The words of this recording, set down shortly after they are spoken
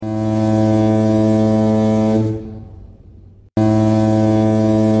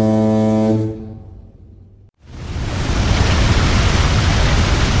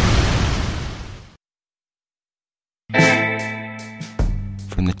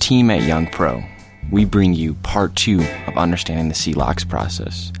team at Young Pro, we bring you part 2 of understanding the CLOCS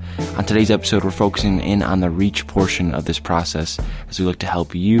process. On today's episode, we're focusing in on the reach portion of this process as we look to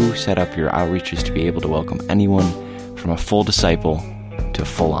help you set up your outreaches to be able to welcome anyone from a full disciple to a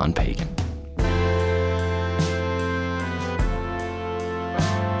full-on pagan.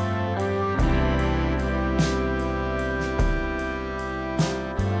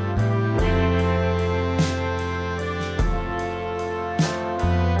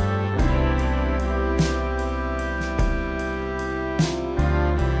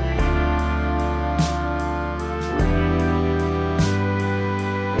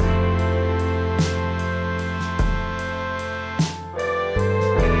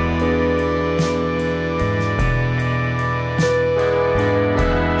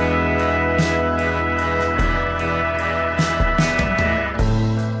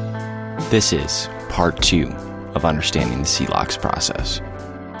 This is part 2 of understanding the CLOCS process.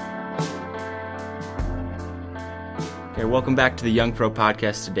 Okay, welcome back to the Young Pro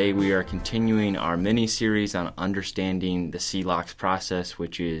podcast. Today we are continuing our mini-series on understanding the CLOCS process,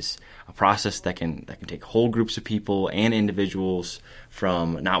 which is a process that can take whole groups of people and individuals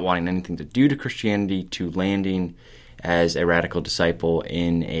from not wanting anything to do to Christianity to landing as a radical disciple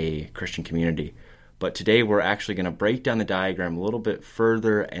in a Christian community. But today we're actually going to break down the diagram a little bit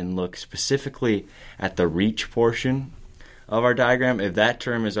further and look specifically at the reach portion of our diagram. If that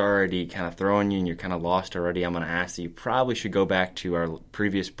term is already kind of throwing you and you're kind of lost already, I'm going to ask that you probably should go back to our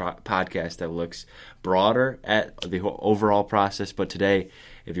previous podcast that looks broader at the overall process. But today,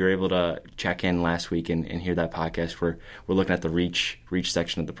 if you're able to check in last week and hear that podcast, we're looking at the reach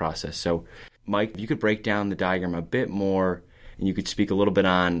section of the process. So, Mike, if you could break down the diagram a bit more, and you could speak a little bit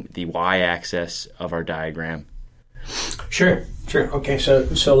on the y-axis of our diagram. Sure. Okay,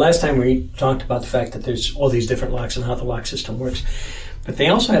 so last time we talked about the fact that there's all these different locks and how the lock system works, but they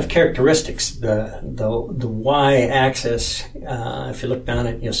also have characteristics. The y-axis, if you look down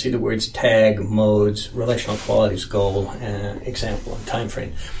it, you'll see the words tag, modes, relational qualities, goal, example, and time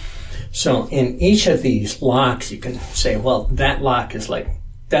frame. So in each of these locks, you can say, well, that lock is like,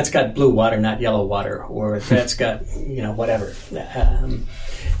 that's got blue water, not yellow water, or that's got, whatever.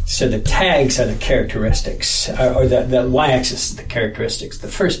 So the tags are the characteristics, or the y-axis is the characteristics. The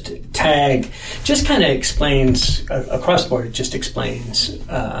first tag just kind of explains, across the board, it just explains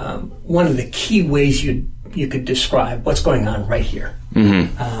one of the key ways you could describe what's going on right here.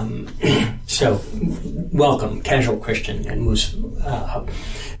 Mm-hmm. So, welcome, casual Christian, and moves up.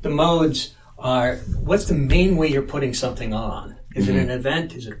 The modes are, what's the main way you're putting something on? Is it an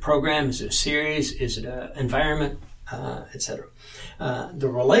event? Is it a program? Is it a series? Is it an environment? Etc. The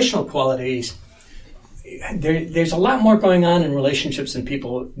relational qualities, there's a lot more going on in relationships than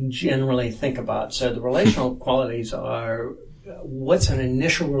people generally think about. So the relational qualities are, what's an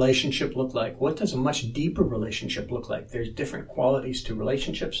initial relationship look like? What does a much deeper relationship look like? There's different qualities to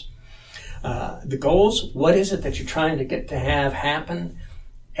relationships. The goals, what is it that you're trying to get to have happen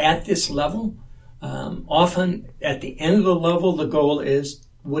at this level? Often at the end of the level, the goal is,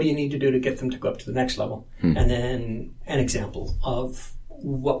 what do you need to do to get them to go up to the next level? And then an example of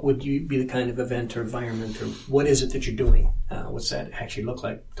what would be the kind of event or environment, or what is it that you're doing? What's that actually look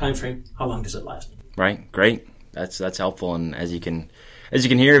like? Time frame? How long does it last? Right. Great. That's helpful. And as you can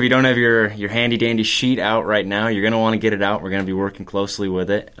hear, if you don't have your handy dandy sheet out right now, you're going to want to get it out. We're going to be working closely with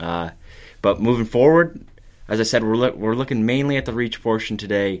it. But moving forward, as I said, we're looking mainly at the reach portion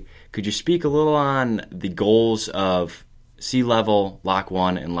today. Could you speak a little on the goals of C-level, Lock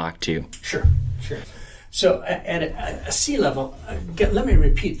 1, and Lock 2? Sure. So at a C-level, let me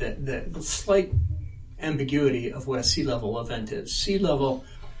repeat the slight ambiguity of what a C-level event is. C-level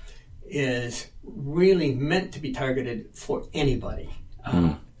is really meant to be targeted for anybody.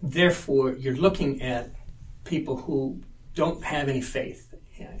 Therefore, you're looking at people who don't have any faith.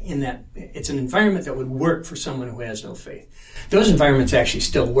 In that it's an environment that would work for someone who has no faith. Those environments actually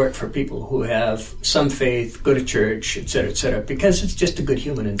still work for people who have some faith, go to church, et cetera, because it's just a good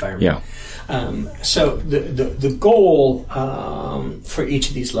human environment. Yeah. So the goal for each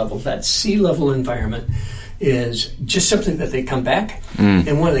of these levels, that C-level environment, is just simply that they come back.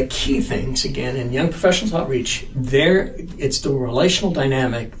 And one of the key things, again, in young professionals outreach, it's the relational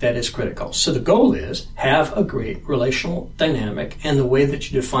dynamic that is critical. So the goal is have a great relational dynamic, and the way that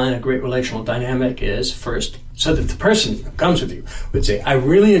you define a great relational dynamic is first, so that the person who comes with you would say, I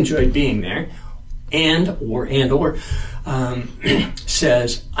really enjoyed being there, or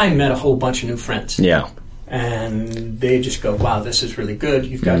says, I met a whole bunch of new friends. Yeah. and they just go, wow, this is really good.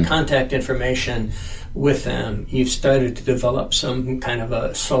 You've got contact information with them. You've started to develop some kind of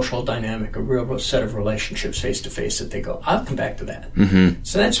a social dynamic, a real set of relationships face-to-face that they go, I'll come back to that.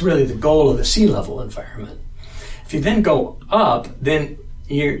 So that's really the goal of the sea-level environment. If you then go up, then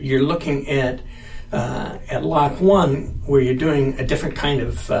you're looking at Lock 1, where you're doing a different kind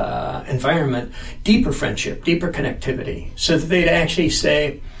of environment, deeper friendship, deeper connectivity, so that they'd actually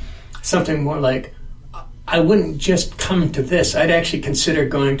say something more like, I wouldn't just come to this. I'd actually consider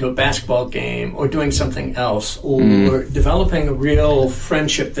going to a basketball game or doing something else, or developing a real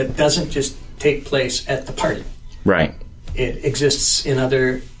friendship that doesn't just take place at the party. Right. It exists in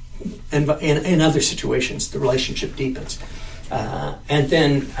other situations. The relationship deepens. And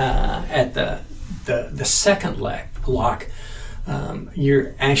then at the second lock,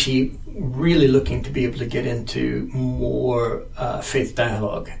 you're actually really looking to be able to get into more faith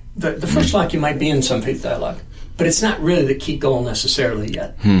dialogue. The first lock, you might be in some faith dialogue, but it's not really the key goal necessarily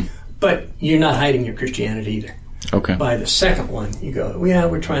yet. But you're not hiding your Christianity either. Okay. By the second one, you go, well, yeah,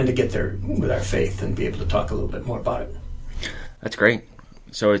 we're trying to get there with our faith and be able to talk a little bit more about it. That's great.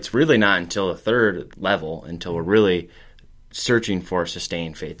 So it's really not until the third level, until we're really searching for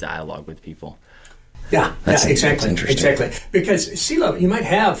sustained faith dialogue with people. Yeah, exactly. Interesting. Exactly. Because sea level, you might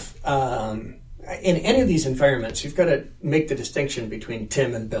have, in any of these environments, you've got to make the distinction between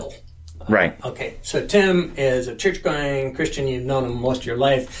Tim and Bill. Right. Okay, so Tim is a church-going Christian. You've known him most of your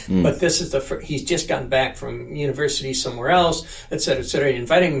life, but this is he's just gotten back from university somewhere else, et cetera, et cetera. You're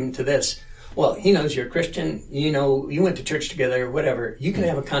inviting him to this. Well, he knows you're a Christian. You know, you went to church together, whatever. You can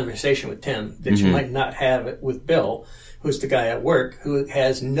have a conversation with Tim that you might not have it with Bill, who's the guy at work who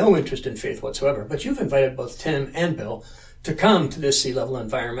has no interest in faith whatsoever. But you've invited both Tim and Bill to come to this sea-level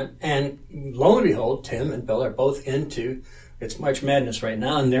environment, and lo and behold, Tim and Bill are both into, it's March Madness right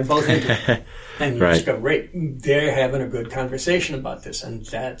now, and they're both into it. And you just go, right, they're having a good conversation about this, and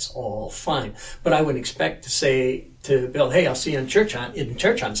that's all fine. But I wouldn't expect to say to Bill, hey, I'll see you in church on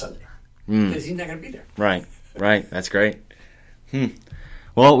Sunday, because he's not going to be there. Right. That's great.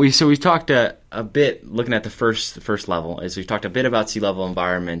 Well, we've talked a bit, looking at the first level, is we've talked a bit about sea-level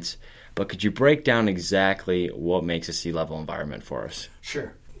environments, but could you break down exactly what makes a sea-level environment for us?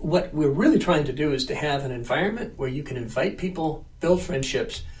 Sure. What we're really trying to do is to have an environment where you can invite people, build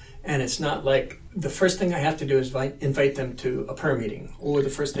friendships, and it's not like the first thing I have to do is invite them to a prayer meeting, or the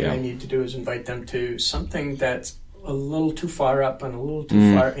first thing I need to do is invite them to something that's a little too far up and a little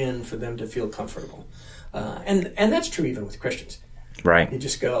too far in for them to feel comfortable. And that's true even with Christians. Right. You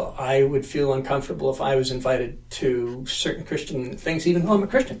just go, I would feel uncomfortable if I was invited to certain Christian things, even though I'm a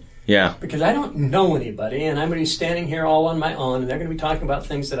Christian. Yeah. Because I don't know anybody, and I'm going to be standing here all on my own, and they're going to be talking about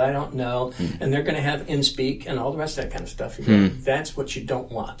things that I don't know, and they're going to have in-speak and all the rest of that kind of stuff. That's what you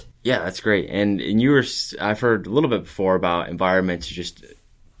don't want. Yeah, that's great. And I've heard a little bit before about environments, just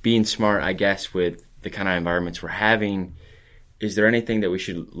being smart, I guess, with the kind of environments we're having. Is there anything that we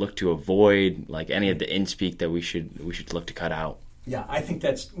should look to avoid, like any of the in-speak that we should look to cut out? Yeah, I think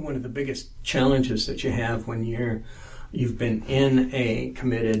that's one of the biggest challenges that you have when you've been in a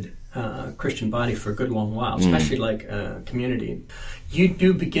committed Christian body for a good long while, especially like a community. You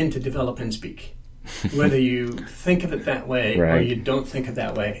do begin to develop and speak, whether you think of it that way or you don't think of it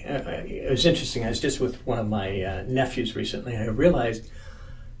that way. It was interesting. I was just with one of my nephews recently. I realized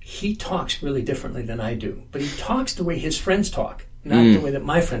he talks really differently than I do, but he talks the way his friends talk, not the way that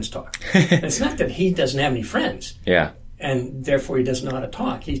my friends talk. It's not that he doesn't have any friends. Yeah. And therefore he doesn't know how to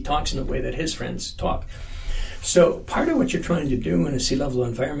talk. He talks in the way that his friends talk. So part of what you're trying to do in a sea-level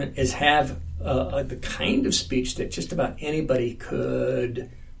environment is have the kind of speech that just about anybody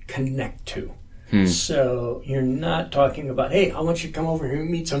could connect to. So you're not talking about, hey, I want you to come over here and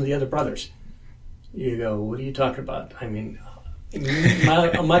meet some of the other brothers. You go, what are you talking about? I mean, my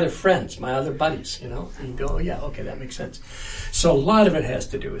other friends, my other buddies, you know. And you go, oh, yeah, okay, that makes sense. So a lot of it has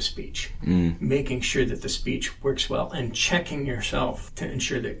to do with speech, making sure that the speech works well and checking yourself to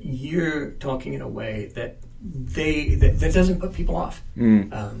ensure that you're talking in a way that that doesn't put people off.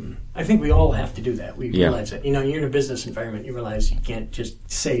 I think we all have to do that. We realize that. You know, you're in a business environment, you realize you can't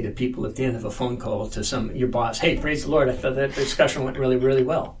just say to people at the end of a phone call to your boss, hey, praise the Lord, I thought that discussion went really, really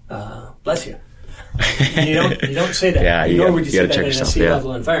well. Bless you. You don't say that. Nor would you say that in a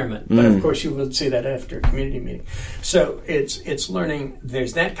sea-level environment. But of course, you would say that after a community meeting. So it's learning.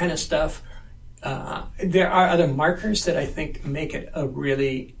 There's that kind of stuff. There are other markers that I think make it a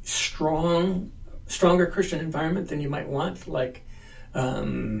really stronger Christian environment than you might want, like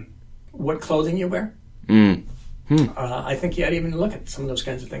what clothing you wear. I think you ought to even look at some of those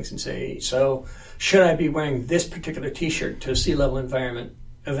kinds of things and say, so should I be wearing this particular T-shirt to a sea-level environment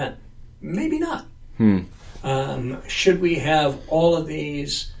event? Maybe not. Should we have all of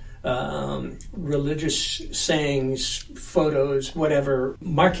these religious sayings, photos, whatever,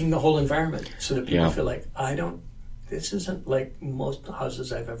 marking the whole environment so that people feel like, this isn't like most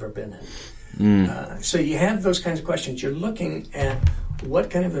houses I've ever been in. So you have those kinds of questions. You're looking at what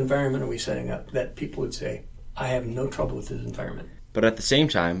kind of environment are we setting up that people would say, I have no trouble with this environment. But at the same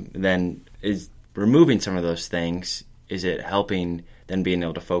time, then, is removing some of those things, is it helping then being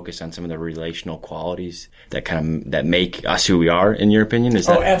able to focus on some of the relational qualities that make us who we are, in your opinion?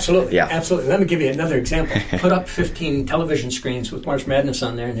 Absolutely. Yeah. Absolutely. Let me give you another example. Put up 15 television screens with March Madness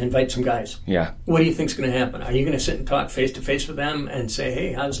on there and invite some guys. Yeah. What do you think's going to happen? Are you going to sit and talk face to face with them and say,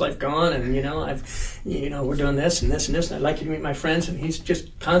 hey, how's life going? And, we're doing this and this and this, and I'd like you to meet my friends. And he's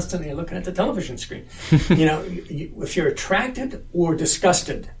just constantly looking at the television screen. If you're attracted or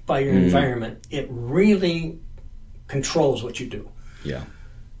disgusted by your environment, it really controls what you do. Yeah.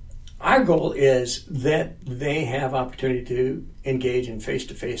 Our goal is that they have opportunity to engage in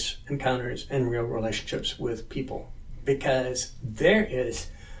face-to-face encounters and real relationships with people, because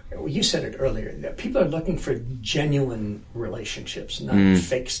you said it earlier, that people are looking for genuine relationships, not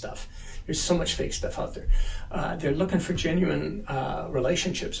fake stuff. There's so much fake stuff out there. They're looking for genuine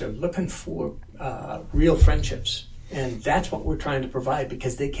relationships. They're looking for real friendships. And that's what we're trying to provide,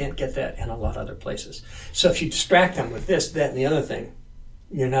 because they can't get that in a lot of other places. So if you distract them with this, that, and the other thing,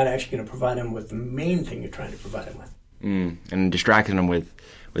 you're not actually going to provide them with the main thing you're trying to provide them with. And distracting them with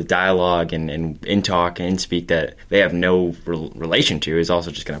dialogue and in talk and in speak that they have no relation to is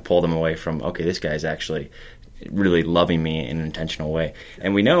also just going to pull them away from, okay, this guy's actually really loving me in an intentional way.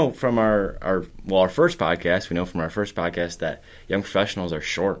 And we know from our first podcast that young professionals are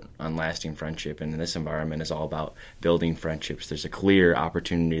short on lasting friendship, and in this environment is all about building friendships. There's a clear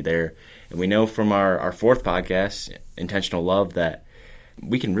opportunity there. And we know from our fourth podcast, Intentional Love, that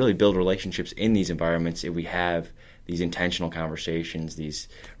we can really build relationships in these environments if we have these intentional conversations, these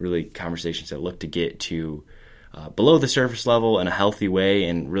really conversations that look to get to below the surface level in a healthy way,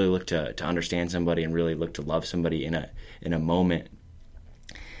 and really look to understand somebody and really look to love somebody in a moment.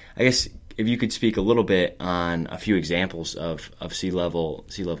 I guess if you could speak a little bit on a few examples of sea level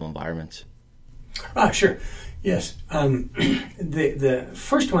environments. Sure. Yes. The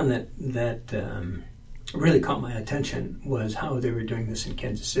first one that really caught my attention was how they were doing this in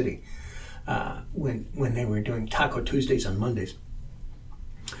Kansas City when they were doing Taco Tuesdays on Mondays.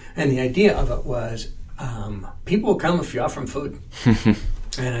 And the idea of it was, people will come if you offer them food.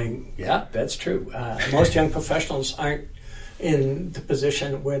 And that's true. Most young professionals aren't in the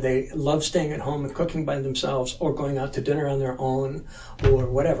position where they love staying at home and cooking by themselves, or going out to dinner on their own, or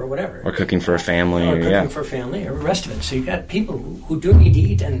whatever. Or cooking for a family. Or the rest of it. So you've got people who do need to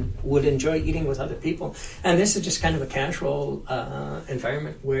eat and would enjoy eating with other people. And this is just kind of a casual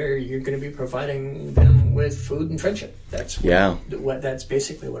environment where you're going to be providing them with food and friendship. That's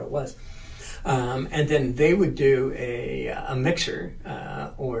basically what it was. And then they would do a mixer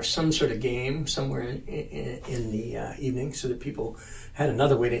or some sort of game somewhere in the evening, so that people had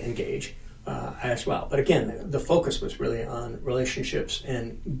another way to engage as well. But again, the focus was really on relationships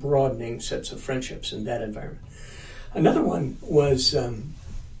and broadening sets of friendships in that environment. Another one was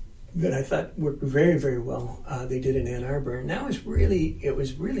that I thought worked very, very well. They did in Ann Arbor, and it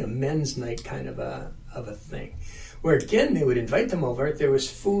was really a men's night kind of a thing, where again they would invite them over. There was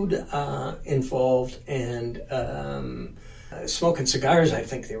food involved, and smoking cigars, I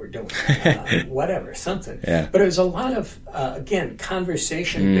think they were doing, something. Yeah. But it was a lot of again,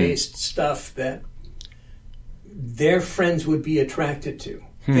 conversation-based stuff that their friends would be attracted to.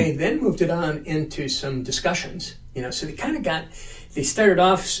 They then moved it on into some discussions. So they started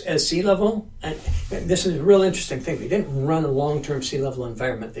off as sea level, and this is a real interesting thing. They didn't run a long-term sea level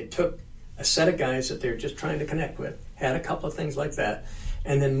environment. They took a set of guys that they're just trying to connect with, had a couple of things like that,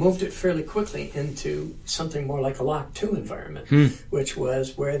 and then moved it fairly quickly into something more like a Lock 2 environment, which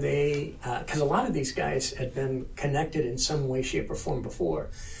was where they, because a lot of these guys had been connected in some way, shape, or form before,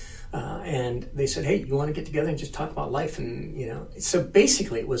 and they said, hey, you want to get together and just talk about life? And, so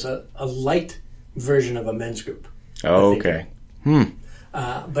basically it was a light version of a men's group. Oh, okay.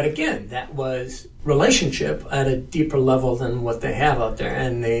 But again, that was relationship at a deeper level than what they have out there,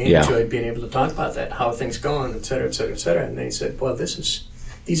 and they enjoyed being able to talk about that, how are things going, et cetera, et cetera, et cetera. And they said, well,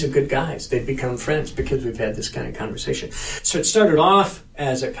 these are good guys. They've become friends because we've had this kind of conversation. So it started off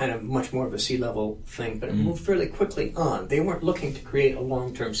as a kind of much more of a sea level thing, but it moved fairly quickly on. They weren't looking to create a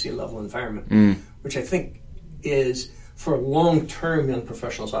long-term sea level environment, which I think is, for long-term young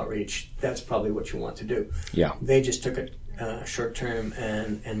professionals outreach, that's probably what you want to do. Yeah. They just took it short-term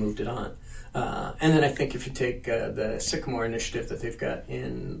and moved it on. And then I think if you take the Sycamore initiative that they've got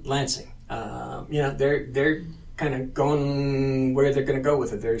in Lansing, They're kind of going where they're going to go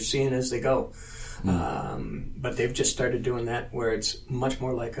with it. They're seeing as they go. But they've just started doing that where it's much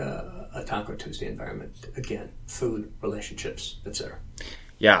more like a Taco Tuesday environment. Again, food, relationships, etc.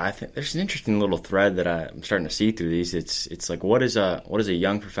 Yeah, I think there's an interesting little thread that I'm starting to see through these. It's like what is a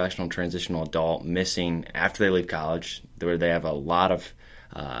young professional transitional adult missing after they leave college, where they have a lot of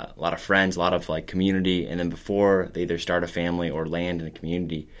friends, a lot of like community, and then before they either start a family or land in a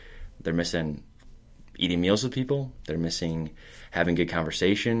community, they're missing eating meals with people. They're missing having good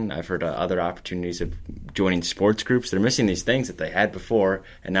conversation. I've heard other opportunities of joining sports groups. They're missing these things that they had before,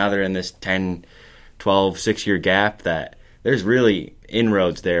 and now they're in this 10, 12, 6-year gap that there's really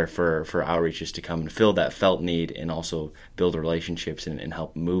inroads there for outreaches to come and fill that felt need and also build relationships and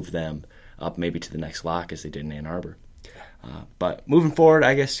help move them up maybe to the next lock as they did in Ann Arbor. But moving forward,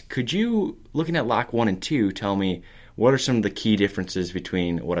 I guess, could you, looking at Lock 1 and 2, tell me what are some of the key differences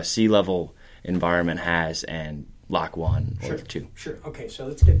between what a C-level environment has and Lock 1 or 2? Sure. Okay, so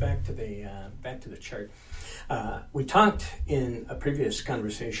let's get back to the chart. We talked in a previous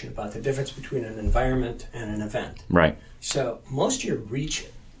conversation about the difference between an environment and an event. Right. So most of your reach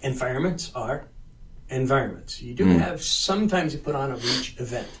environments are environments. You do have, sometimes you put on a reach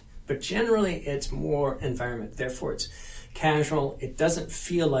event, but generally it's more environment. Therefore, it's casual. It doesn't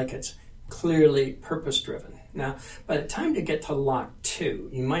feel like it's clearly purpose-driven. Now, by the time you get to Lock 2,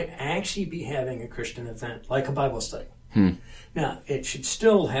 you might actually be having a Christian event, like a Bible study. Now, it should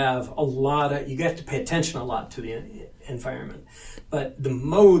still have you have to pay attention a lot to the environment. But the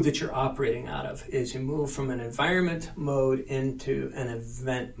mode that you're operating out of is you move from an environment mode into an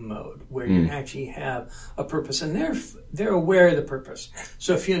event mode, where you actually have a purpose. And they're aware of the purpose.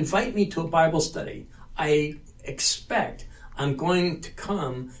 So if you invite me to a Bible study, I expect I'm going to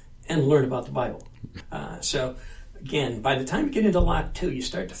come and learn about the Bible. So, again, by the time you get into Lock 2, you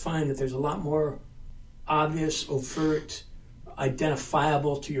start to find that there's a lot more obvious, overt,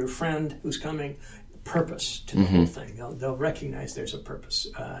 identifiable to your friend who's coming, purpose to the whole thing. They'll recognize there's a purpose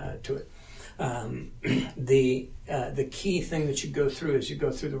to it. The key thing that you go through is you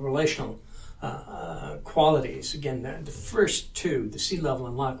go through the relational qualities. Again, the first two, the C-level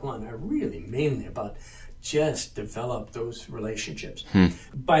and Lock 1, are really mainly about just develop those relationships.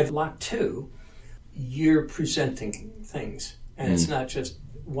 By Lock 2, you're presenting things, and it's not just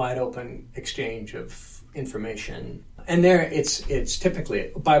wide open exchange of information. And there, it's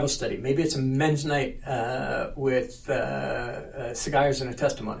typically a Bible study. Maybe it's a men's night with cigars and a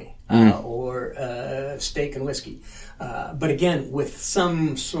testimony, or steak and whiskey. But again, with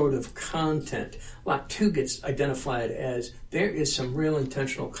some sort of content. Lock 2 gets identified as there is some real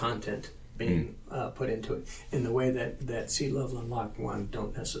intentional content being put into it in the way that C-level and Lock 1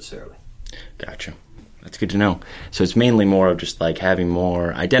 don't necessarily. Gotcha. That's good to know. So it's mainly more of just like having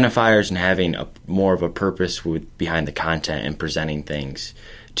more identifiers and having more of a purpose behind the content and presenting things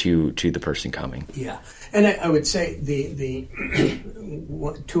to the person coming. Yeah. And I would say the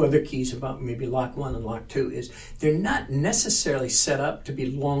two other keys about maybe Lock 1 and Lock 2 is they're not necessarily set up to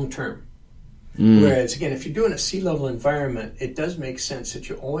be long-term. Whereas, again, if you're doing a C-level environment, it does make sense that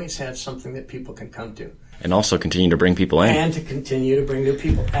you always have something that people can come to. And also continue to bring people in. And to continue to bring new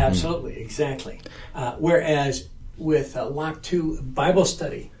people. Absolutely, exactly. Whereas with a Lock 2 Bible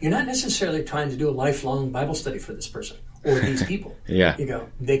study, you're not necessarily trying to do a lifelong Bible study for this person or these people. Yeah. You go,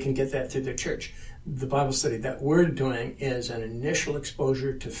 they can get that through their church. The Bible study that we're doing is an initial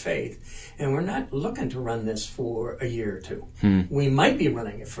exposure to faith, and we're not looking to run this for a year or two. We might be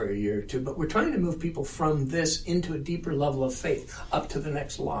running it for a year or two, but we're trying to move people from this into a deeper level of faith up to the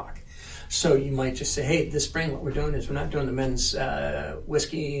next lock. So you might just say, hey, this spring what we're doing is we're not doing the men's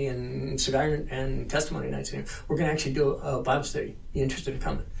whiskey and cigar and testimony nights anymore. We're going to actually do a Bible study. You interested in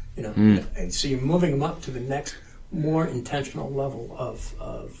coming? And so you're moving them up to the next more intentional level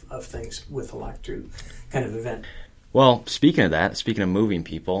of things with a Lock 2 kind of event. Well, speaking of moving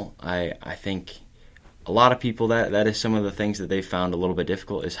people, I think a lot of people, that is some of the things that they found a little bit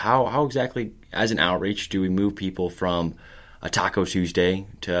difficult is how exactly, as an outreach, do we move people from a Taco Tuesday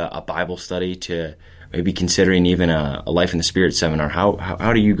to a Bible study to maybe considering even a Life in the Spirit seminar?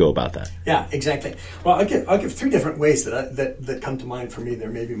 How do you go about that? Yeah, exactly. Well, I'll give three different ways that come to mind for me. There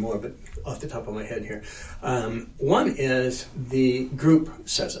may be more, but off the top of my head here. One is the group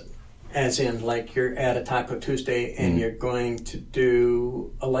says it, as in like you're at a Taco Tuesday and you're going to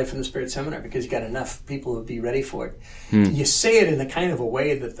do a Life in the Spirit seminar because you got enough people who'd be ready for it. You say it in the kind of a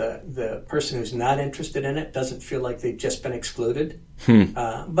way that the person who's not interested in it doesn't feel like they've just been excluded.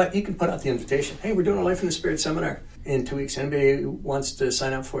 But you can put out the invitation. Hey, we're doing a Life in the Spirit seminar in 2 weeks. Anybody who wants to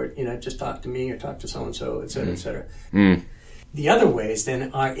sign up for it, just talk to me or talk to so-and-so, et cetera, et cetera. The other ways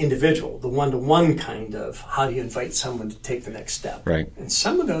then are individual, the one-to-one kind of how do you invite someone to take the next step. Right. And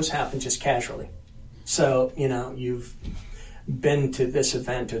some of those happen just casually. So, you've been to this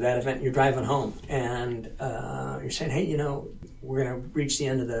event or that event, you're driving home, and you're saying, hey, we're going to reach the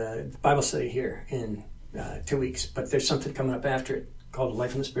end of the Bible study here in 2 weeks, but there's something coming up after it called the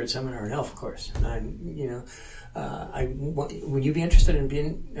Life in the Spirit Seminar and Alpha Course. And would you be interested in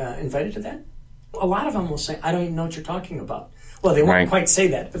being invited to that? A lot of them will say, I don't even know what you're talking about. Well, they won't quite say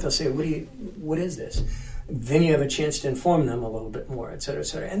that, but they'll say, what is this? Then you have a chance to inform them a little bit more, et cetera, et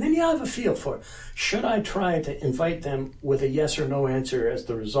cetera. And then you have a feel for, should I try to invite them with a yes or no answer as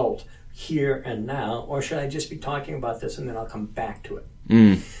the result here and now, or should I just be talking about this and then I'll come back to it?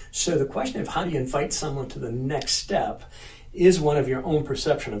 So the question of how do you invite someone to the next step is one of your own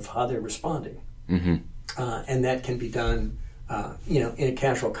perception of how they're responding. And that can be done, in a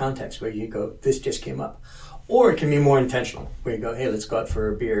casual context where you go, this just came up. Or it can be more intentional, where you go, hey, let's go out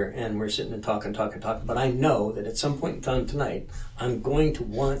for a beer, and we're sitting and talking. But I know that at some point in time tonight, I'm going to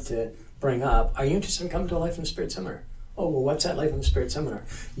want to bring up, are you interested in coming to a Life in the Spirit Seminar? Oh, well, what's that Life in the Spirit Seminar?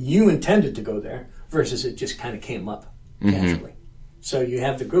 You intended to go there versus it just kind of came up casually. So you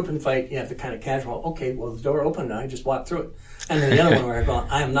have the group invite, you have the kind of casual, okay, well, the door opened, I just walked through it. And then the other one where I go,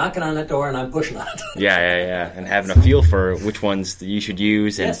 I am knocking on that door and I'm pushing on it. Yeah. And having a feel for which ones that you should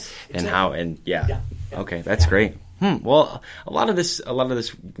use and, yes, exactly. and how, and yeah. Okay, that's great. Well, a lot of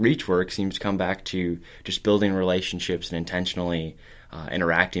this reach work seems to come back to just building relationships and intentionally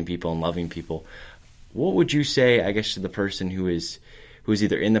interacting people and loving people. What would you say, I guess, to the person who is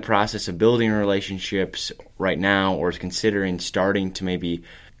either in the process of building relationships right now or is considering starting to maybe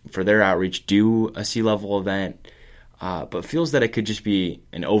for their outreach do a C-level event, but feels that it could just be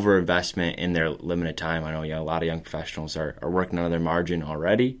an overinvestment in their limited time? I know a lot of young professionals are working on their margin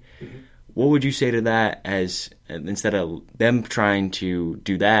already. What would you say to that, as instead of them trying to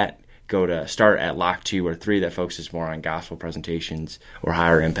do that, go to start at Lock 2 or 3 that focuses more on gospel presentations or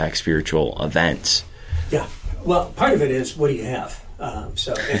higher impact spiritual events? Yeah. Well, part of it is, what do you have?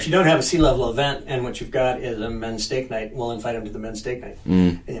 So if you don't have a C-level event and what you've got is a men's steak night, we'll invite them to the men's steak night.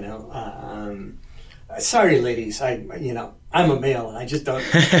 Sorry, ladies, I'm a male and I just don't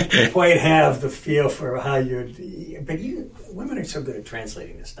quite have the feel for how but women are so good at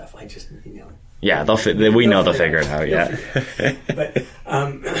translating this stuff. I just, Yeah, they'll figure it out. Yeah. But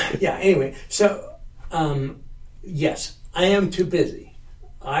anyway, so yes, I am too busy.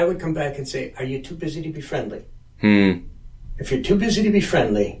 I would come back and say, are you too busy to be friendly? If you're too busy to be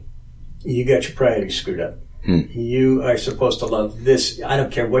friendly, you got your priorities screwed up. You are supposed to love this. I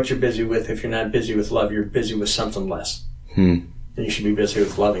don't care what you're busy with. If you're not busy with love, you're busy with something less. And you should be busy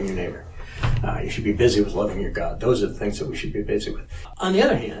with loving your neighbor. You should be busy with loving your God. Those are the things that we should be busy with. On the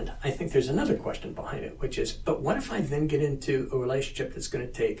other hand, I think there's another question behind it, which is, but what if I then get into a relationship that's going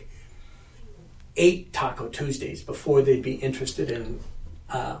to take 8 Taco Tuesdays before they'd be interested in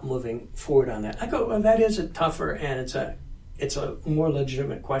moving forward on that? I go, well, that is a tougher and it's a more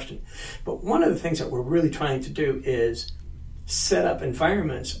legitimate question. But one of the things that we're really trying to do is set up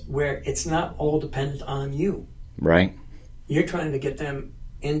environments where it's not all dependent on you. Right. You're trying to get them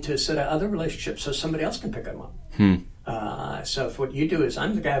into a set of other relationships so somebody else can pick them up. So if what you do is,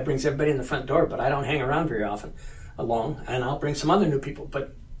 I'm the guy who brings everybody in the front door, but I don't hang around very often alone, and I'll bring some other new people,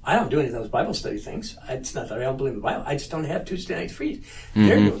 but I don't do any of those Bible study things. It's not that I don't believe in the Bible. I just don't have Tuesday nights free.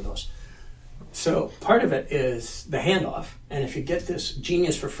 They're doing those. So part of it is the handoff, and if you get this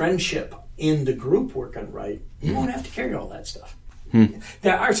genius for friendship in the group working right, you won't have to carry all that stuff.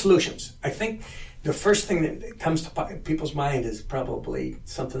 There are solutions. I think the first thing that comes to people's mind is probably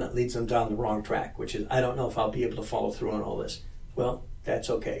something that leads them down the wrong track, which is, I don't know if I'll be able to follow through on all this. Well,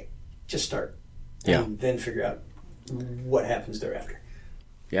 that's okay. Just start. And then figure out what happens thereafter.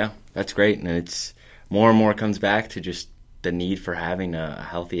 Yeah, that's great. And it's more and more comes back to just the need for having a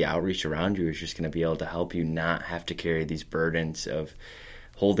healthy outreach around you is just going to be able to help you not have to carry these burdens of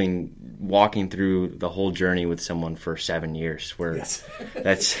walking through the whole journey with someone for 7 years. Where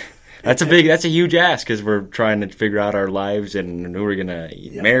that's a huge ask, because we're trying to figure out our lives and who we're going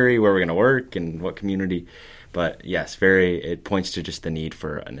to marry, where we're going to work, and what community. But yes, it points to just the need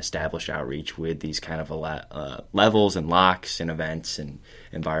for an established outreach with these kind of levels and locks and events and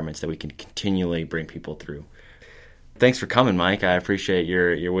environments that we can continually bring people through. Thanks for coming, Mike. I appreciate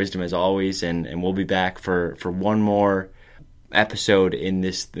your wisdom as always, and we'll be back for one more episode in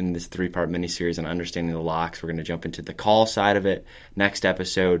this 3-part miniseries on understanding the locks. We're going to jump into the call side of it next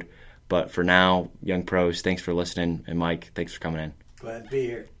episode. But for now, Young Pros, thanks for listening, and Mike, thanks for coming in. Glad to be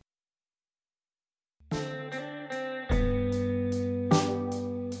here.